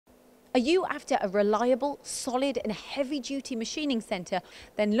Are you after a reliable, solid and heavy-duty machining centre?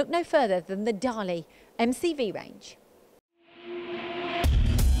 Then look no further than the Dah Lih MCV range.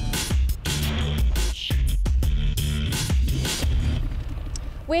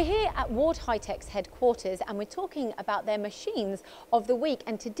 We're here at Ward Hi-Tech's headquarters and we're talking about their machines of the week,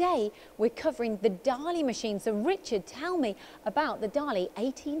 and today we're covering the Dah Lih machine. So Richard, tell me about the Dah Lih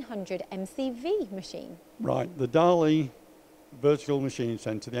 1800 MCV machine. Right, the Dah Lih Vertical Machining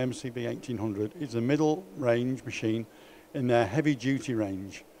Centre, the MCV 1800, is a middle range machine in their heavy duty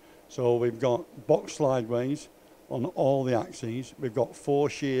range. So we've got box slideways on all the axes, we've got 4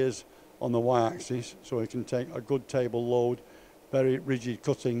 shears on the y-axis so we can take a good table load, very rigid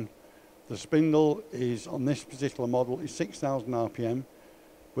cutting. The spindle is, on this particular model, is 6,000 RPM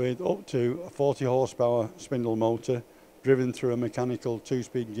with up to a 40 horsepower spindle motor driven through a mechanical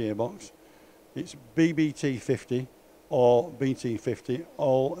 2-speed gearbox. It's BBT 50 or BT 50,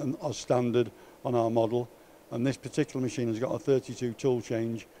 all are standard on our model, and this particular machine has got a 32 tool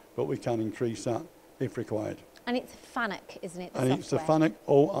change, but we can increase that if required. And it's FANUC, isn't it? And it's the FANUC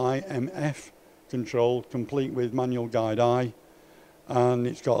OIMF control, complete with manual guide eye, and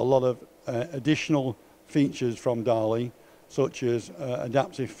it's got a lot of additional features from Dah Lih, such as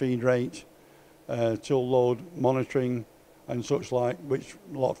adaptive feed rate, tool load monitoring and such like, which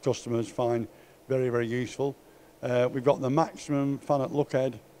a lot of customers find very, very useful. We've got the maximum FANUC look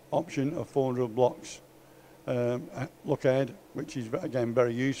ahead option of 400 blocks look ahead, which is again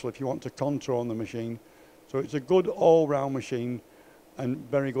very useful if you want to contour on the machine. So it's a good all-round machine and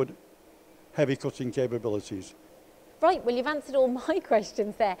very good heavy cutting capabilities. Right, well you've answered all my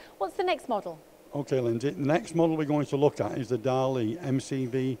questions there. What's the next model? Okay, Lyndsey, the next model we're going to look at is the Dah Lih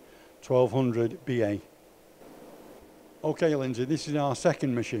MCV 1200 BA. Okay, Lyndsey, this is our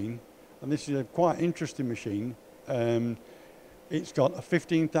second machine, and this is a quite interesting machine. It's got a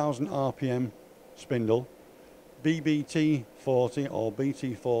 15,000 RPM spindle, BBT 40 or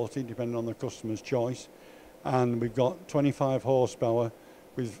BT 40, depending on the customer's choice, and we've got 25 horsepower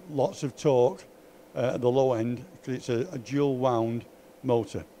with lots of torque at the low end, because it's a dual wound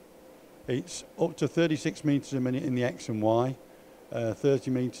motor. It's up to 36 metres a minute in the X and Y,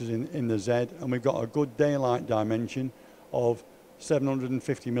 30 metres in the Z, and we've got a good daylight dimension of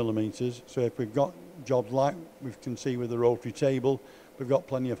 750 millimetres. So if we've got jobs like we can see with the rotary table, we've got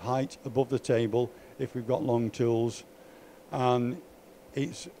plenty of height above the table if we've got long tools. And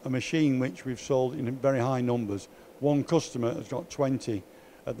it's a machine which we've sold in very high numbers. One customer has got 20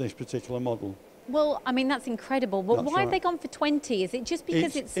 at this particular model. Well, I mean, that's incredible. But why have they gone for 20? Is it just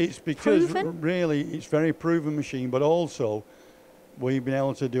because it's because proven? Really it's very proven machine, but also we've been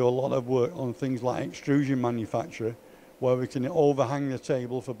able to do a lot of work on things like extrusion manufacture, where we can overhang the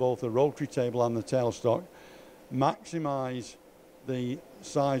table for both the rotary table and the tailstock, maximise the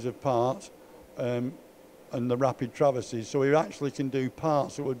size of part and the rapid traverses. So we actually can do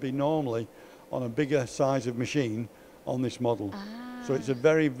parts that would be normally on a bigger size of machine on this model. So it's a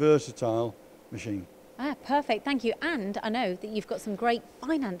very versatile machine. Perfect, thank you. And I know that you've got some great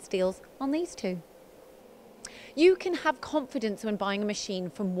finance deals on these two. You can have confidence when buying a machine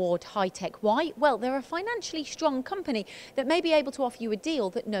from Ward Hi-Tech. Why? Well, they're a financially strong company that may be able to offer you a deal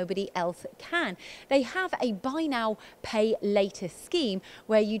that nobody else can. They have a buy now, pay later scheme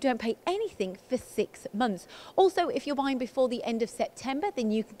where you don't pay anything for 6 months. Also, if you're buying before the end of September,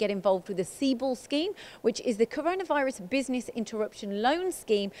 then you can get involved with the CBIL scheme, which is the Coronavirus Business Interruption Loan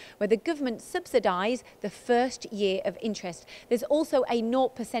Scheme, where the government subsidise the first year of interest. There's also a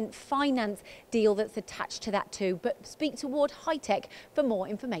 0% finance deal that's attached to that too, but speak to Ward Hi-Tech for more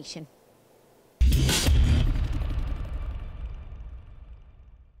information.